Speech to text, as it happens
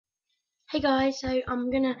Hey guys, so I'm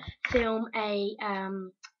gonna film a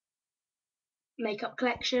makeup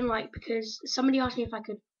collection, because somebody asked me if I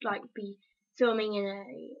could be filming in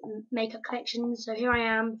a makeup collection. So here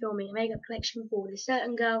I am filming a makeup collection for this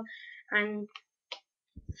certain girl, and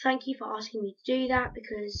thank you for asking me to do that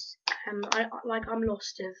because I'm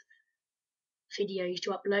lost of videos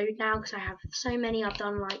to upload now because I have so many. I've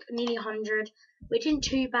done like nearly 100, which isn't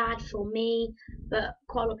too bad for me, but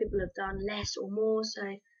quite a lot of people have done less or more, so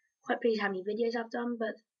quite pleased how many videos I've done.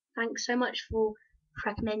 But thanks so much for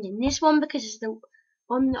recommending this one because it's the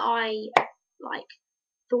one that I like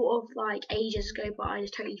thought of like ages ago, but I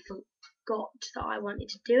just totally forgot that I wanted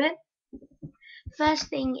to do it. First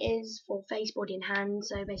thing is for face, body and hands,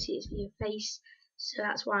 so basically it's for your face, so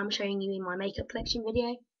that's why I'm showing you in my makeup collection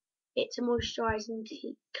video. It's a moisturising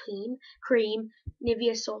cream,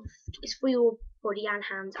 Nivea Soft. It's for your body and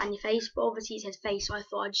hands and your face, but obviously it says face, so I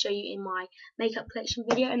thought I'd show you in my makeup collection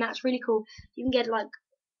video, and that's really cool. You can get like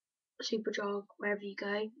Superdrug wherever you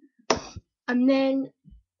go. And then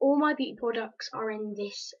all my beauty products are in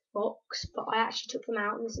this box, but I actually took them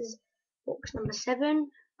out, and this is box number 7.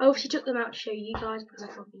 I obviously took them out to show you guys because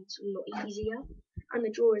I thought it's a lot easier. And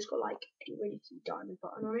the drawer has got like a really cute diamond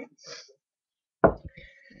button on it.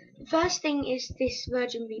 The first thing is this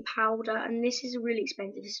Virgin Bee powder, and this is really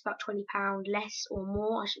expensive. This is about £20 less or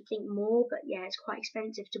more. I should think more, but yeah, it's quite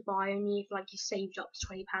expensive to buy. Only if you saved up to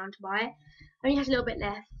 £20 to buy it. Only has a little bit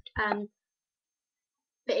left,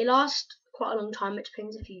 but it lasts quite a long time. It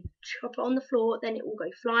depends if you drop it on the floor, then it will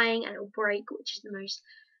go flying and it will break, which is the most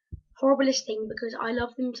horriblest thing because I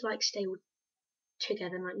love them to stay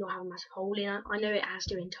together and not have a massive hole in it. I know it has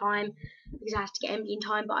to in time because it has to get empty in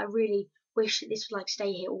time, but I really wish that this would stay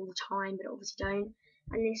here all the time, but it obviously don't.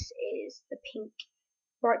 And this is the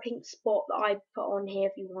bright pink spot that I put on here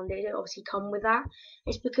if you wanted. It obviously come with that.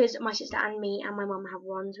 It's because my sister and me and my mum have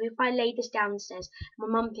one. So if I laid this downstairs, my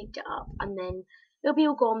mum picked it up and then it'll be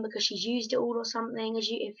all gone because she's used it all or something.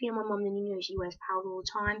 If you know my mum, then you know she wears powder all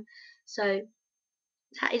the time. So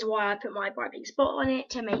that is why I put my bright pink spot on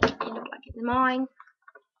it to make it look like it's mine,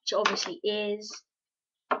 which it obviously is.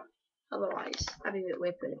 Otherwise, I'd be a bit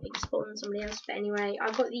weird putting a big spot on somebody else. But anyway,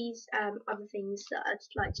 I've got these other things that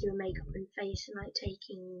I'd like to do: makeup and face, and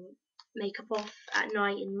taking makeup off at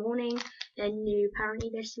night and morning. They're new, apparently.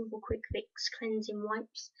 They're simple, quick fix cleansing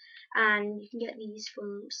wipes, and you can get these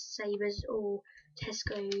from Savers or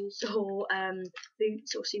Tesco's or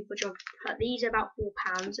Boots or Superdrug. But these are about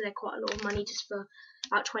 £4, so they're quite a lot of money just for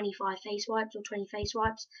about 25 face wipes or 20 face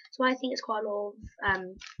wipes. So I think it's quite a lot of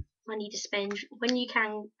money to spend when you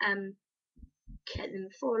can get them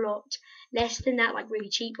for a lot less than that, like really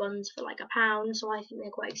cheap ones for £1. So I think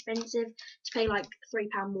they're quite expensive to pay £3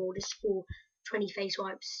 more just for 20 face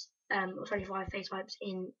wipes or 25 face wipes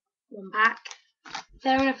in one pack.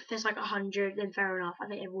 Fair enough if there's 100, then fair enough. I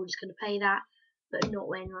think everyone's going to pay that, but not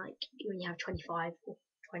when you have 25 or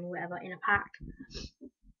 20 whatever in a pack.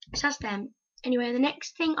 So that's them. Anyway, the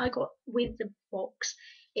next thing I got with the box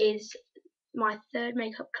is my third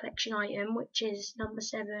makeup collection item, which is number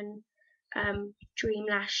 7 Dream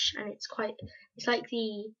Lash, and it's like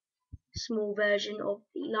the small version of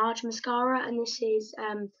the large mascara, and this is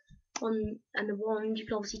on, and the wand, you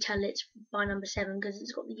can obviously tell it's by number 7 because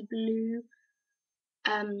it's got the blue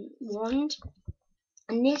wand,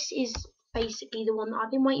 and this is basically the one that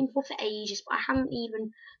I've been waiting for ages, but I haven't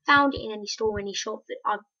even found it in any store or any shop. That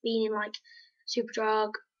I've been in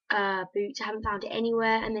Superdrug, Boots, I haven't found it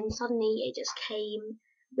anywhere, and then suddenly it just came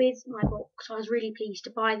with my box. So I was really pleased to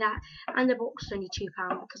buy that, and the box was only £2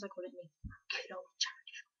 because I got it in a good old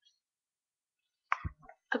charity shop.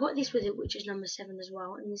 I got this with it, which is number 7 as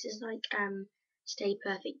well, and this is Stay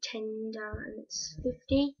Perfect Tender, and it's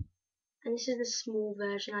 50. And this is the small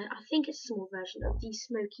version. I think it's a small version of the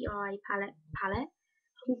Smoky Eye palette.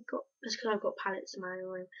 That's because I've got palettes in my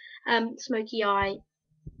room. Smoky Eye.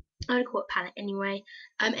 I would call it palette anyway.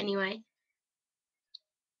 Anyway,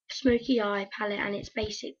 Smoky Eye palette, and it's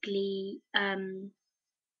basically an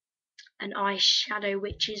eyeshadow,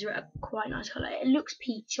 which is a quite nice colour. It looks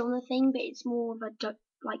peach on the thing, but it's more of a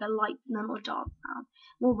light, no, not dark brown,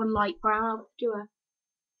 more of a light brown. I'll do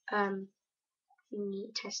a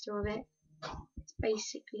thingy tester of it. It's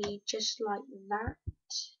basically just like that.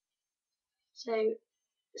 So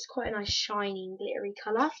it's quite a nice shining glittery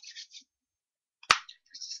colour.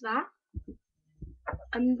 Just that.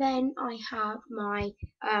 And then I have my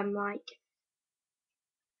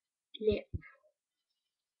lip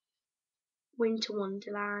Winter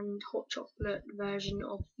Wonderland hot chocolate version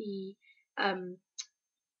of the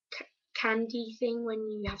candy thing when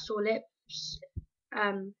you have sore lips.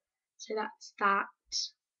 So that's that.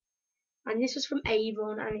 and this was from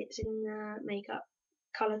Avon, and it's in the makeup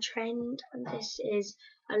colour trend, and this is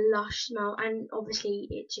a lush smell, and obviously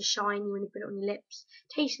it's just shiny when you put it on your lips,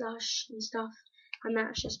 tastes lush and stuff, and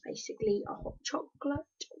that's just basically a hot chocolate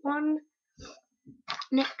one.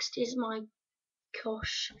 Next is my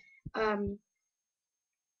Gosh 2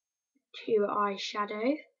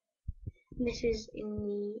 eyeshadow. This is in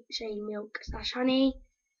the shade Milk / Honey,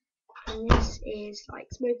 and this is like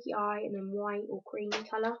smoky eye and then white or creamy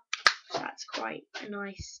colour. So that's quite a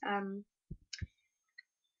nice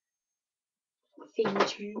thing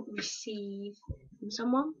to receive from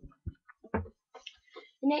someone. The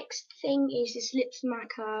next thing is this Lip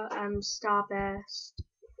Smacker Starburst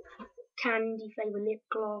Candy Flavour Lip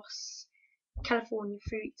Gloss, California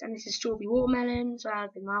Fruits, and this is Strawberry Watermelon, so I have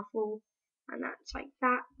a big mouthful, and that's like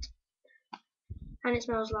that. And it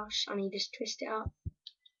smells lush, and you just twist it up.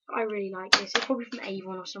 I really like this. It's probably from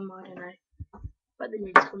Avon or somewhere, I don't know. But the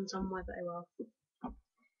lid's gone somewhere, but oh well.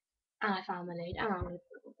 And I found the lid, and I'm going to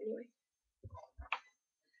put it up anyway.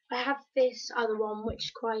 I have this other one, which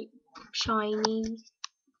is quite shiny,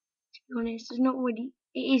 to be honest. It's not really,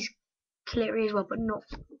 it is glittery as well, but not.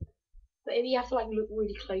 But you have to like look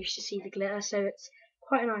really close to see the glitter, so it's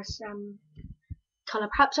quite a nice colour.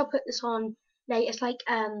 Perhaps I'll put this on later. It's like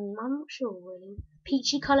I'm not sure really.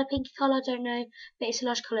 Peachy colour, pinky colour, I don't know. But it's a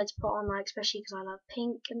lush colour to put on, like especially because I love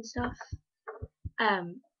pink and stuff.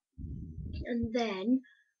 And then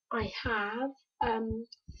I have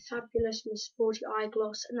Fabulous Miss Sporty Eye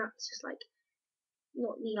Gloss, and that's just like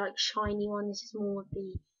not the like shiny one. This is more of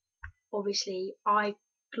the obviously eye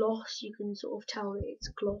gloss. You can sort of tell that it's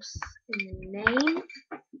gloss in the name.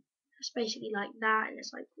 It's basically like that, and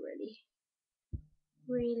it's like really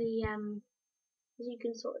as you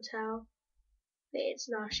can sort of tell, that it's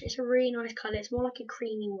lush. It's a really nice colour. It's more like a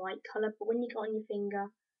creamy white colour, but when you get on your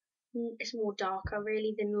finger, it's more darker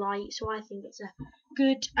really than light. So I think it's a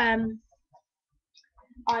good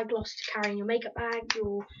eye gloss to carry in your makeup bag,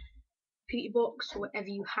 your beauty box, or whatever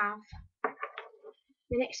you have.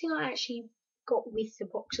 The next thing I actually got with the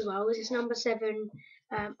box as well is this number 7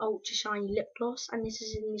 ultra shiny lip gloss, and this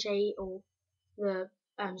is in the shade or the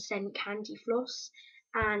scent Candy Floss,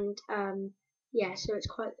 and yeah, so it's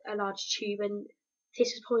quite a large tube, and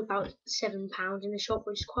this is probably about £7 in the shop,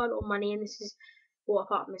 which is quite a lot of money, and this is bought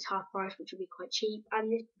apart from its half price, which would be quite cheap,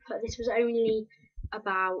 and this was only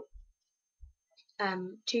about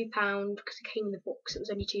 £2 because it came in the box. It was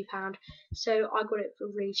only £2, so I got it for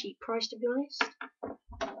a really cheap price, to be honest.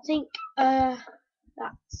 I think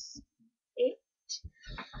that's it.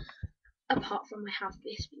 Apart from I have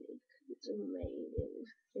this because it's amazing.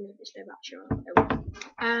 You know, it's low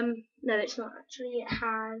battery. No, it's not actually. It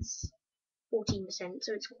has 14%,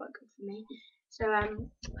 so it's quite good for me. So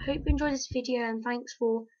hope you enjoyed this video, and thanks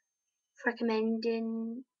for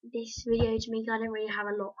recommending this video to me. I don't really have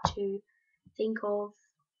a lot to think of,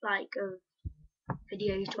 like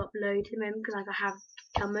videos to upload at the moment, because like I have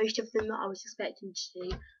done most of them that I was expecting to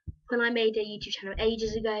do when I made a YouTube channel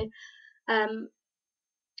ages ago.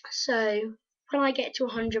 So when I get to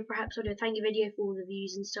 100, perhaps I'll do a thank you video for all the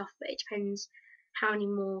views and stuff, but it depends how many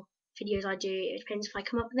more videos I do. It depends if I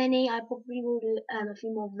come up with any. I probably will do a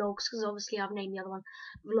few more vlogs, because obviously I've named the other one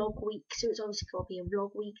Vlog Week, so it's obviously got to be a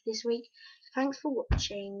vlog week this week. Thanks for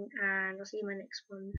watching, and I'll see you in my next one.